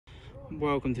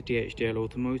Welcome to DHDL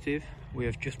Automotive. We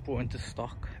have just brought into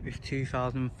stock this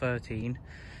 2013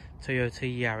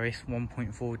 Toyota Yaris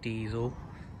 1.4 diesel,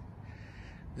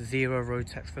 0 road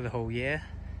tax for the whole year.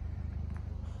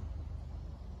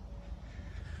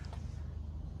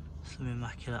 Some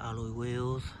immaculate alloy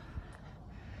wheels.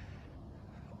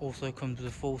 Also comes with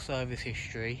a full service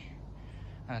history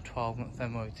and a 12-month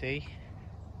MOT.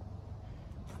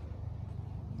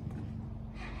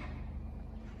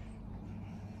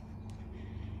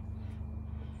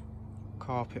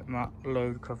 Carpet mat,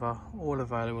 load cover, all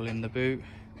available in the boot.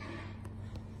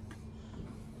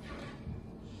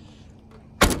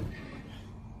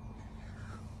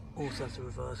 Also has a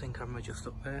reversing camera just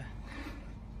up there.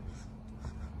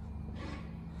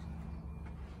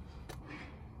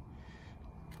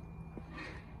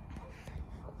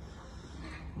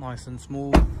 Nice and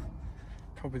small,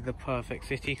 probably the perfect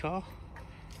city car.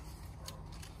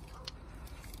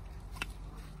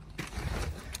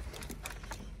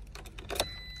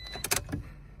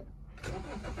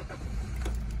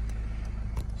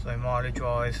 So mileage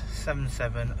wise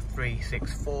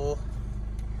 77364,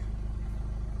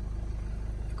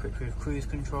 equipped with cruise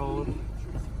control,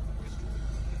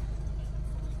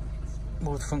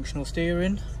 multifunctional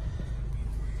steering,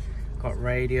 got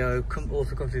radio,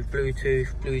 also comes with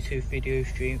Bluetooth video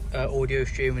stream, audio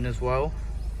streaming as well,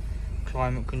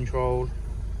 climate control,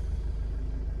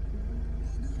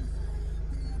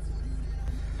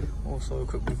 also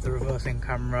equipped with the reversing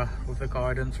camera with the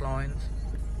guidance lines.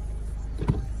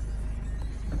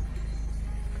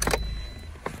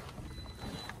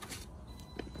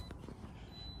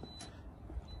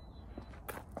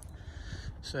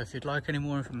 So if you'd like any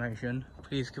more information,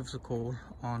 please give us a call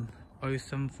on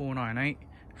 07498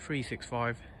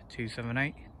 365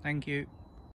 278. Thank you.